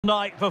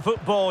Night for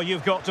football,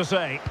 you've got to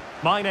say.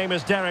 My name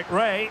is Derek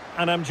Ray,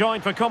 and I'm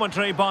joined for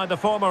commentary by the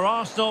former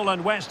Arsenal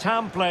and West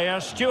Ham player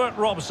Stuart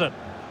Robson.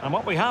 And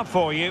what we have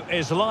for you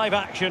is live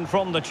action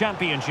from the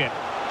Championship.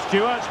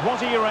 Stuart,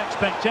 what are your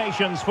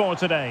expectations for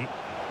today?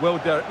 Well,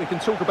 Derek, we can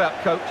talk about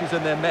coaches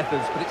and their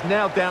methods, but it's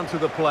now down to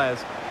the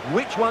players.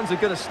 Which ones are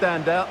going to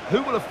stand out,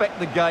 who will affect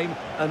the game,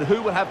 and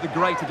who will have the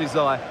greater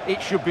desire?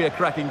 It should be a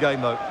cracking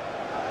game, though.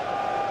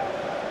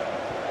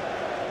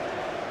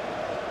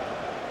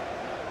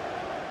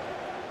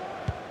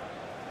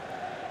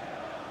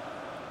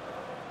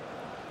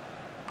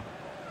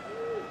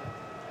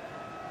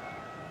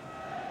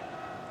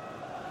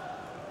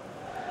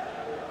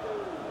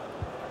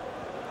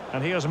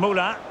 And here's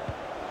Mula.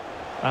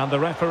 And the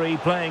referee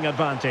playing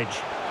advantage.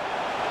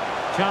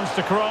 Chance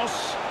to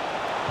cross.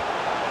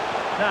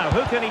 Now,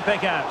 who can he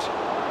pick out?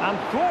 And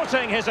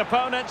thwarting his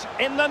opponent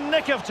in the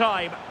nick of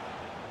time.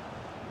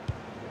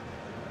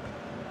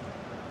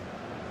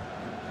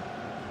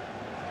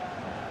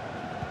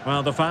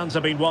 Well, the fans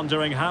have been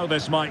wondering how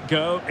this might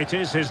go. It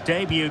is his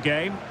debut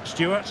game.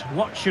 Stuart,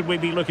 what should we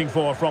be looking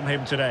for from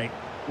him today?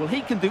 Well,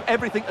 he can do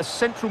everything a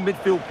central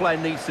midfield player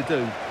needs to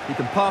do. He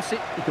can pass it,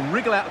 he can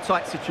wriggle out of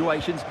tight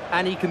situations,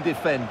 and he can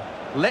defend.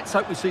 Let's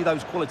hope we see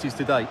those qualities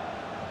today.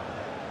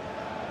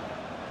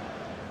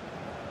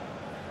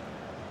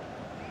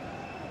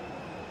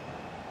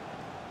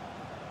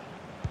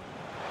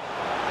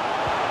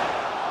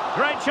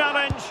 Great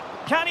challenge.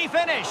 Can he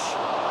finish?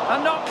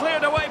 And not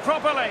cleared away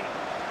properly.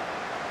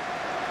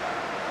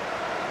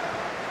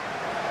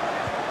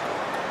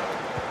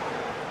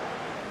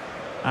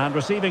 And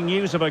receiving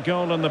news of a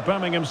goal in the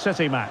Birmingham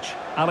City match.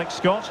 Alex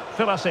Scott,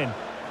 fill us in.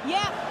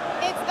 Yeah,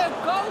 it's a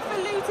goal for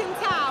Luton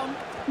Town.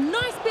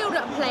 Nice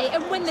build-up play,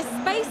 and when the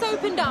space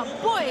opened up,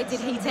 boy, did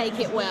he take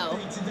it well.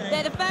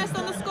 They're the first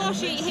on the score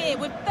sheet here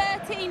with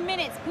 13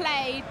 minutes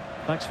played.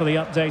 Thanks for the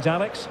update,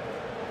 Alex.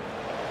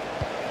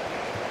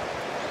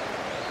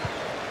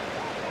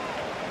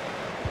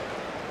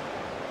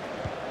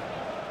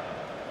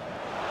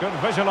 Good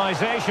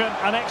visualisation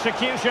and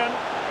execution.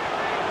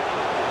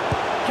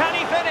 Can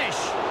he finish?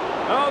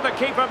 Oh, the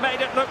keeper made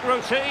it look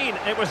routine.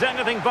 It was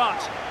anything but.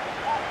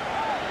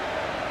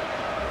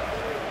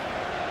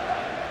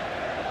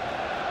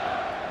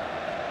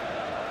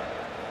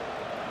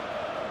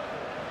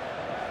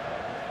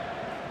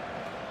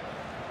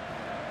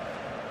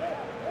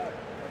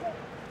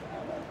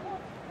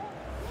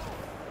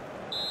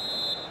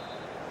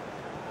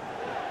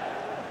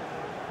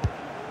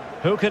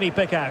 Who can he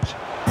pick out?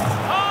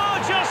 Oh,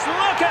 just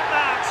look at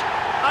that!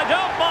 I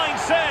don't mind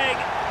saying,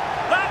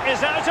 that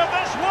is out of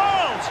this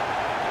world!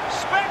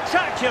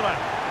 Spectacular!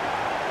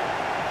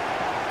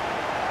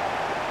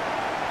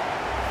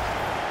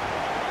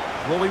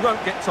 Well, we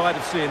won't get tired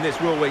of seeing this,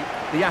 will we?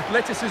 The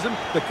athleticism,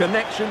 the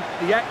connection,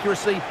 the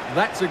accuracy,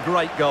 that's a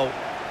great goal.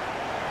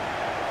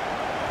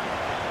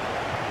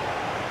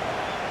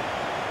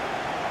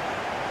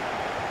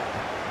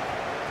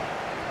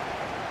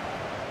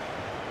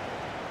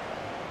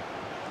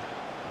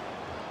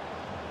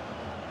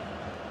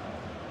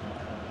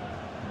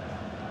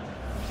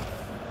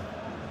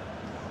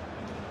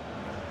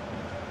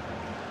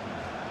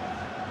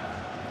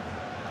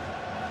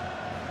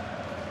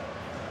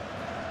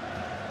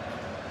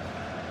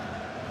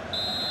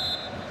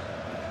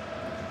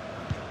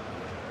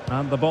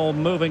 And the ball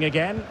moving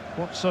again.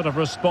 What sort of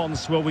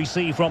response will we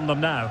see from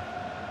them now?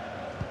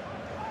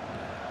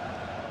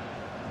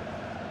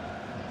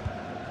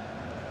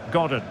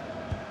 Gordon.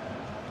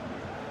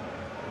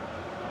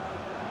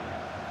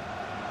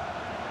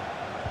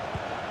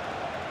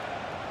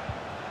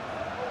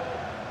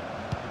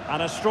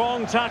 And a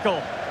strong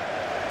tackle.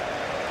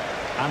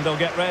 And they'll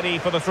get ready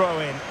for the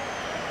throw-in.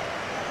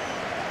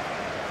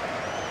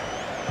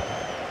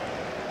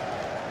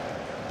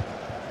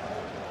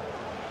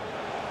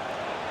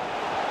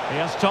 He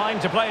has time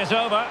to play it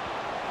over.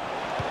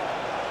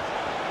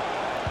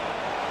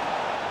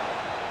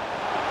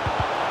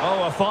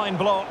 Oh, a fine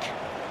block.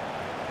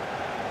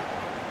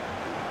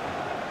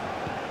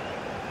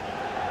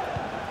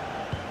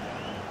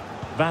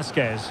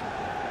 Vasquez.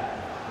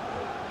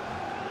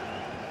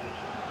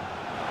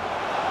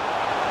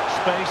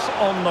 Space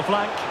on the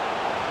flank.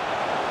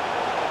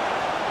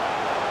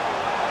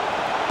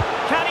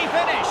 Can he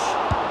finish?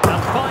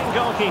 And fine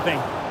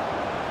goalkeeping.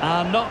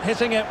 And not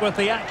hitting it with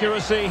the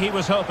accuracy he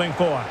was hoping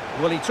for.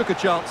 Well, he took a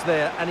chance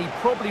there, and he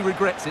probably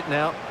regrets it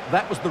now.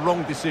 That was the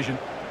wrong decision.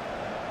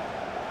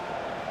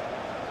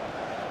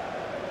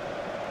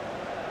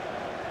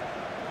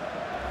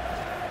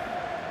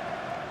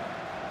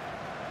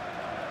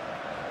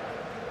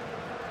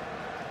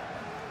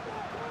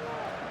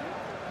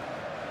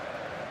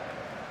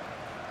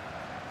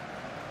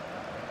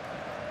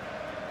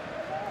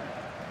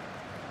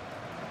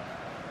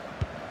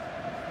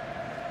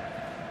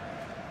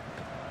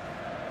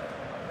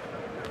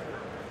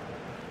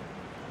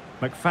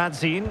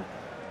 McFadzean.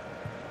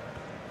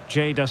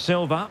 J. Da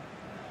Silva.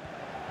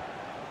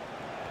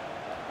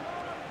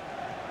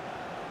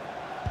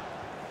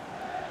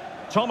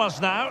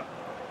 Thomas now.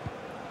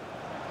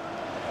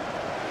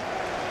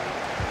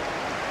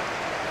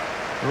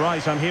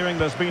 Right, I'm hearing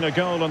there's been a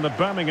goal in the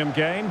Birmingham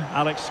game.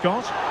 Alex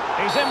Scott.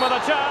 He's in with a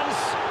chance.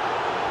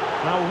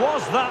 Now,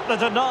 was that the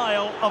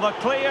denial of a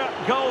clear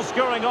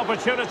goal-scoring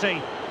opportunity?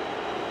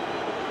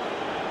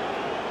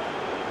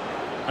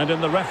 And in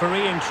the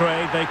refereeing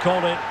trade, they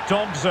call it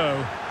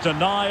dogzo,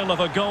 denial of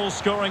a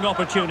goal-scoring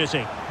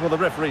opportunity. Well, the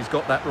referee's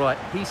got that right.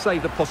 He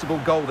saved a possible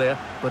goal there,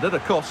 but at a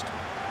cost.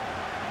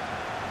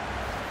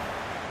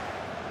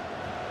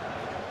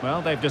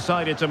 Well, they've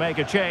decided to make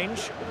a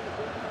change.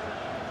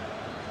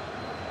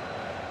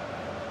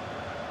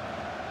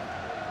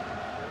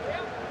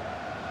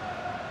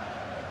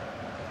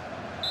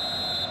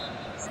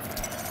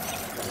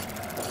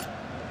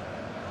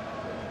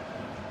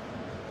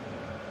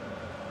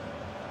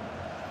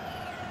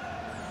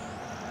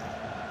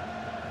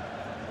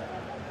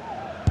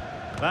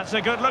 That's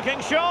a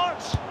good-looking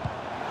shot.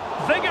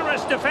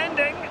 Vigorous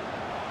defending.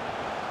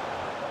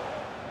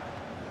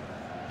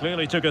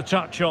 Clearly took a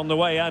touch on the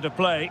way out of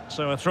play,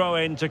 so a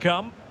throw-in to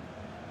come.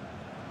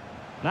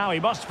 Now he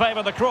must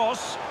favour the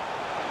cross.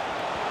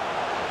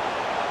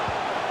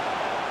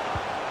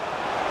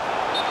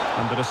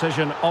 And the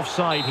decision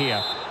offside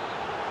here.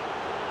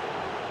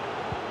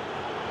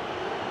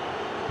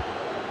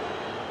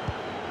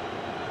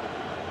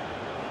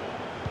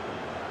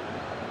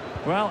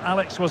 Well,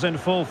 Alex was in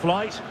full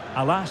flight.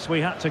 Alas, we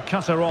had to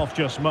cut her off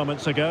just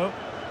moments ago.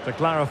 To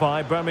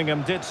clarify,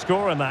 Birmingham did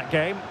score in that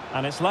game,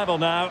 and it's level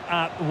now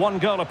at 1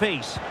 goal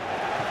apiece.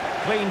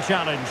 Clean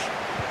challenge.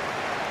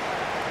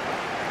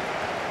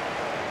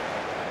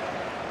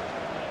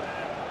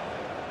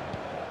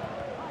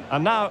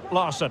 And now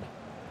Larsson.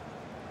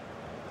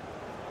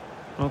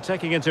 Well,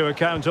 taking into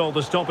account all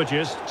the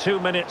stoppages,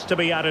 2 minutes to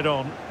be added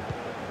on.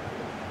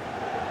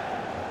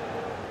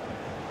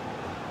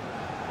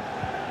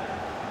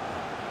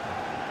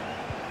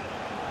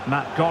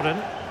 Matt Godden.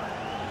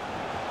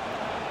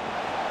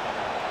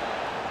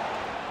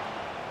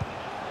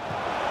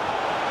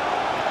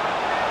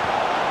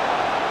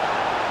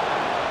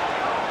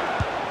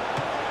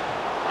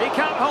 He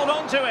can't hold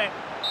on to it.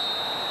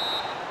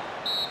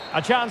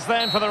 A chance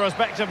then for the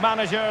respective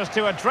managers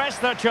to address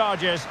their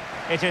charges.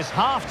 It is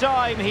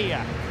half-time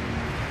here.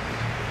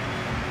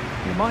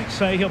 You might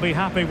say he'll be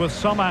happy with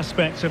some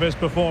aspects of his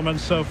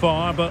performance so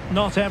far, but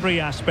not every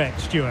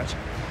aspect, Stuart.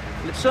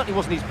 Well, it certainly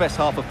wasn't his best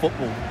half of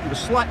football. He was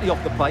slightly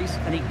off the pace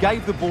and he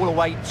gave the ball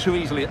away too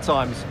easily at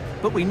times.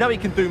 But we know he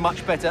can do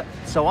much better,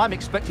 so I'm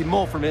expecting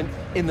more from him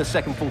in the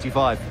second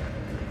 45.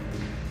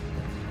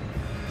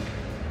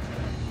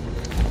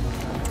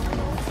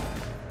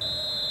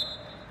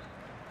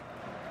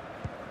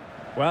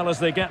 Well, as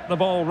they get the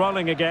ball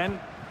rolling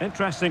again,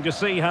 interesting to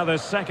see how the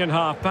second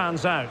half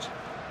pans out.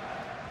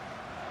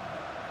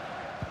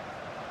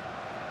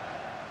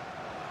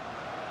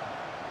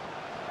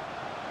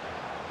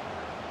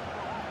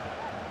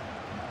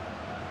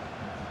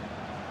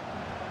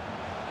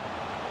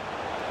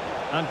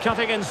 And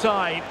cutting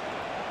inside.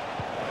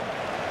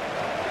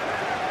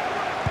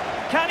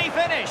 Can he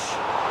finish?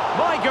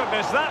 My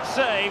goodness, that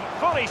save.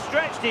 Fully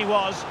stretched he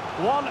was.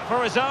 One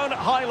for his own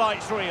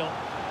highlights reel.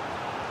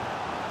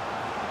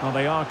 Well,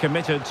 they are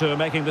committed to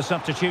making the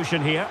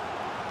substitution here.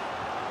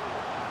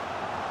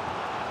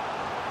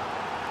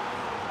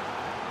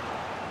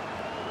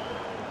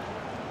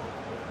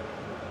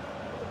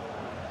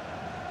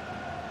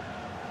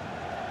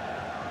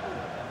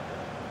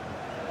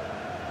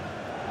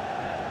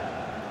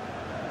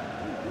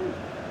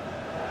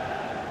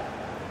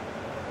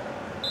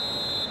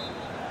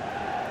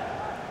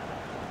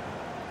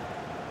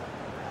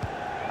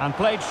 And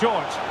played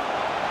short.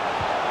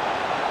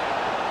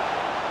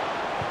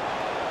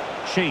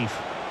 Sheaf.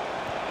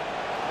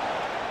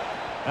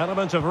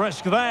 Element of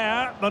risk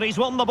there, but he's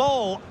won the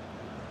ball.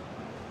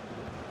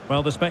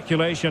 Well, the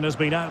speculation has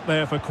been out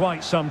there for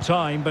quite some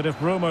time, but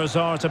if rumours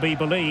are to be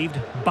believed,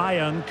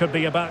 Bayern could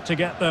be about to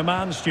get their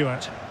man,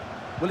 Stuart.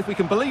 Well, if we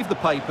can believe the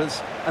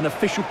papers, an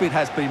official bid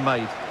has been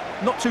made.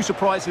 Not too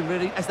surprising,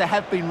 really, as there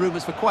have been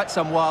rumours for quite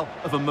some while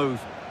of a move.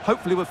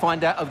 Hopefully we'll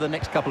find out over the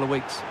next couple of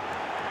weeks.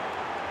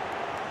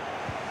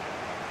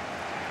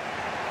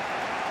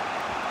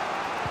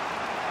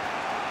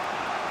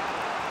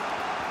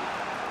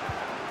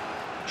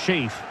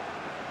 Sheaf.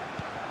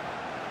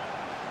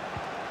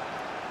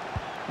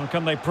 Well,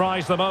 can they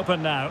prise them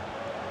open now?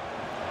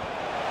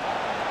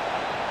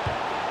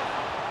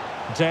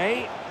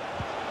 Day.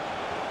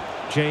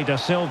 J. Da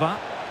Silva.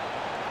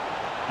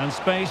 And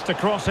space to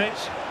cross it.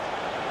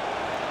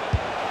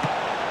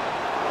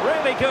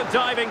 Really good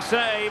diving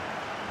save.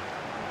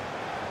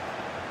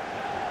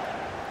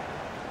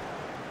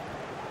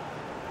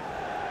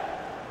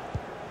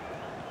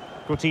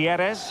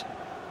 Gutierrez.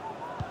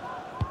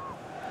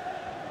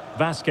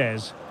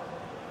 Vasquez.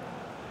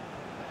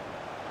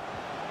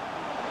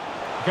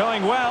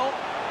 Going well.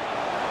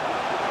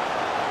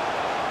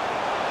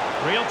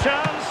 Real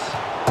chance.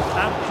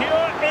 And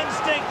pure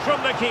instinct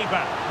from the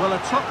keeper. Well, a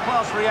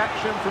top-class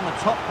reaction from a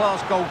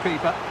top-class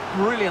goalkeeper.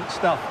 Brilliant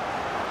stuff.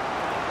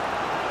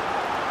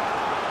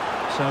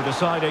 So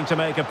deciding to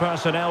make a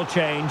personnel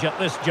change at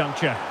this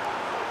juncture.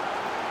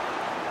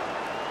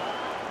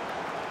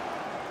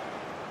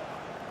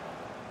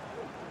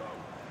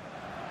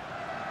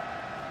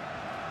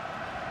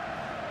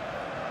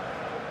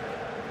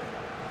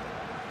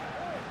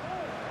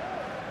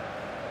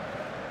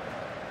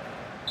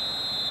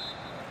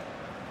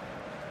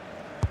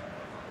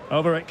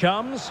 Over it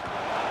comes.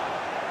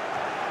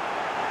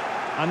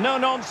 And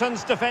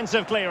no-nonsense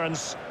defensive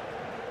clearance.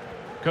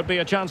 Could be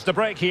a chance to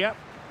break here.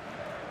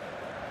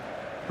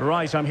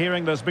 Right, I'm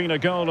hearing there's been a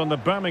goal on the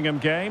Birmingham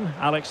game.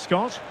 Alex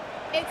Scott.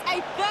 It's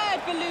a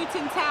third for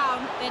Luton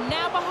Town. They're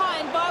now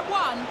behind by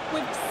 1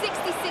 with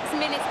 66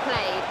 minutes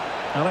played.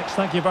 Alex,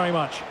 thank you very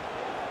much.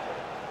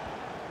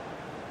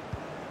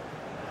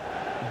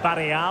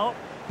 Barrial.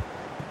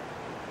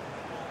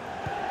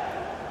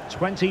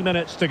 20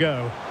 minutes to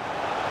go.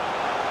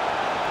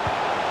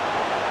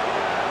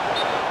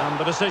 And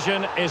the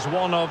decision is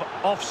one of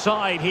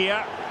offside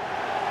here.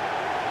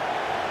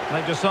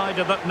 They've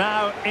decided that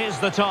now is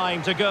the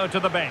time to go to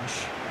the bench.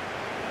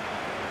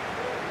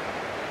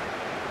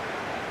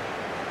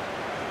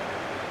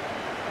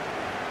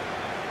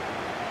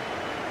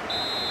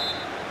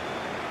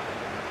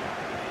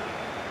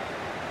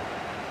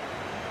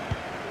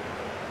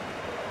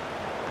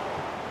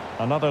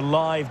 Another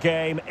live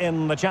game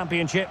in the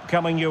Championship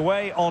coming your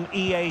way on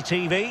EA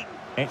TV.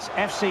 It's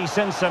FC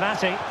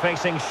Cincinnati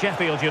facing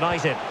Sheffield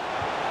United.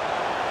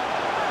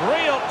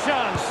 Real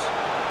chance.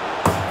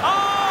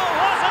 Oh,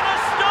 what an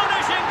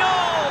astonishing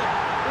goal!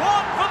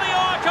 One for the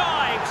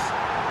archives.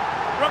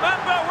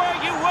 Remember where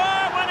you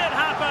were when it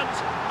happened.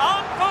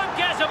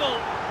 Unforgettable.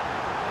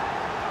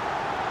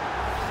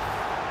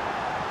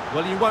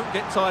 Well, you won't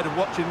get tired of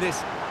watching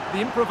this. The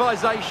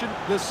improvisation,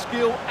 the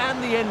skill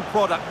and the end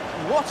product.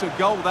 What a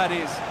goal that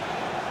is.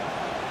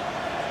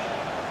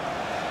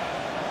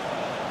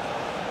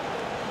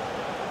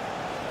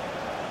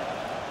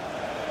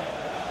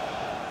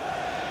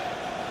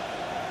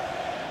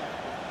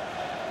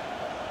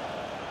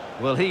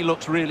 Well, he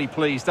looks really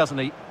pleased, doesn't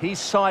he? His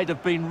side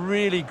have been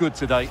really good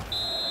today.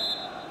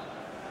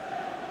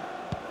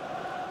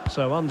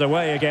 So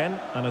underway again,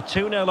 and a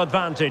 2-0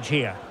 advantage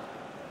here.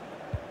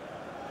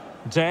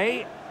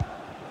 Day.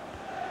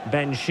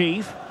 Ben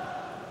Sheaf.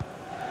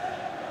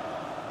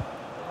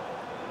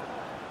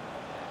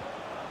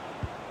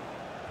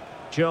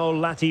 Joe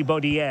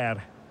Latibaudière.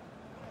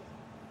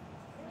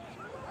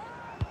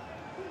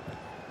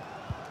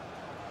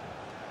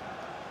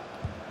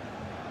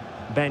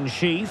 Ben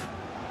Sheaf.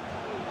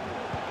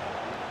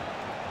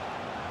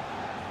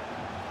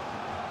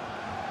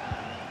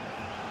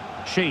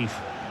 Sheaf.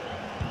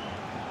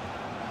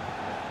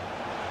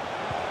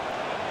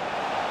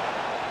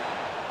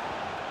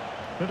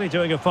 Really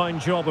doing a fine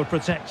job of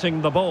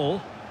protecting the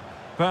ball.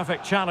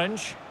 Perfect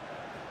challenge.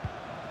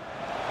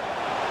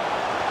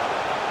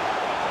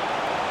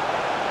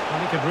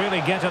 And he could really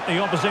get at the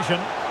opposition.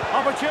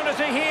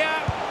 Opportunity here.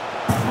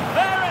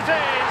 There it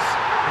is.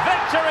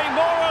 Victory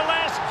more or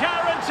less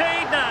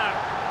guaranteed now.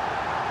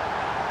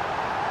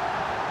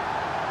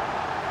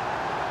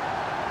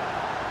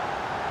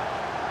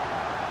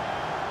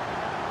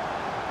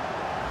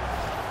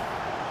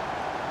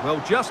 Well,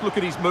 just look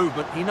at his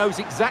movement. He knows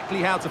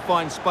exactly how to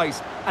find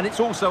space, and it's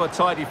also a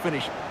tidy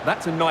finish.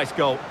 That's a nice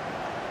goal.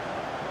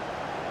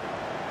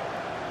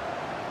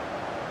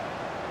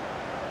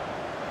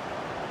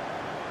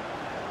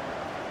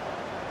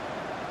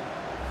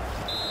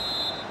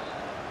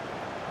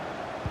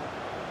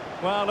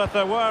 Well, if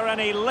there were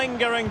any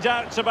lingering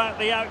doubts about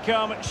the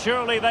outcome,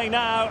 surely they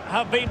now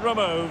have been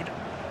removed.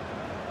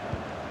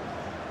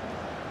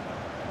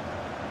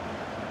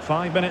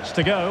 5 minutes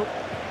to go.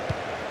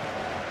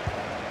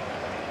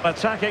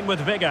 Attacking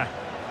with vigour.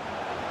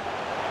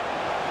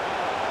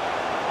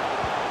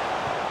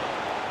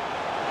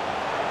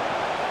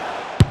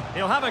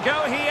 He'll have a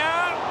go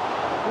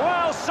here.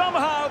 Well,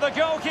 somehow the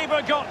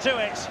goalkeeper got to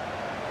it.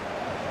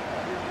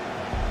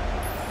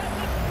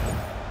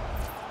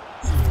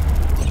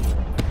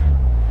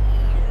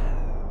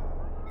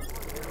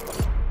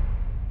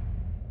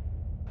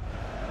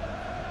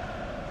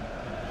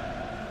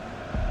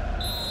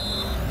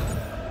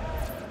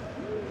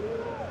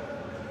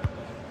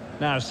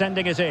 Now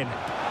sending it in.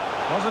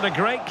 Was it a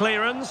great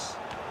clearance?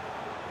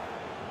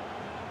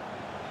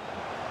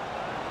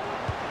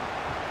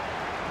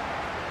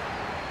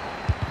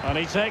 And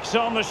he takes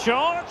on the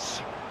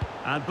shot.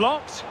 And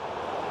blocked.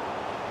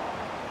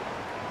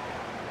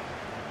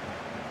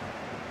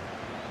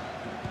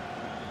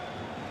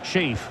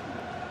 Sheaf.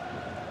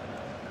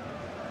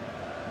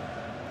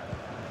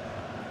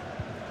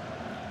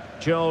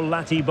 Joe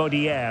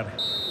Latibaudière.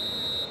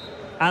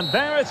 And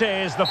there it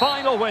is, the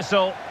final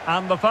whistle,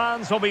 and the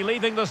fans will be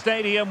leaving the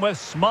stadium with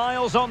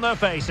smiles on their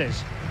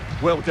faces.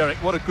 Well, Derek,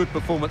 what a good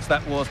performance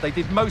that was. They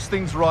did most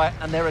things right,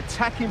 and their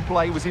attacking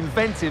play was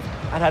inventive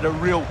and had a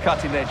real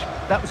cutting edge.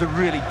 That was a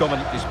really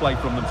dominant display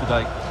from them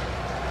today.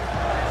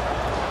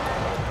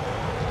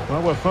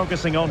 Well, we're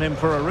focusing on him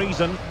for a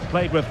reason.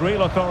 Played with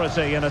real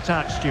authority in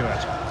attack,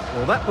 Stuart.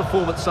 Well, that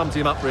performance sums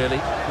him up, really.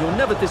 You're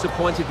never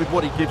disappointed with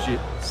what he gives you.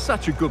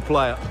 Such a good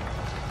player.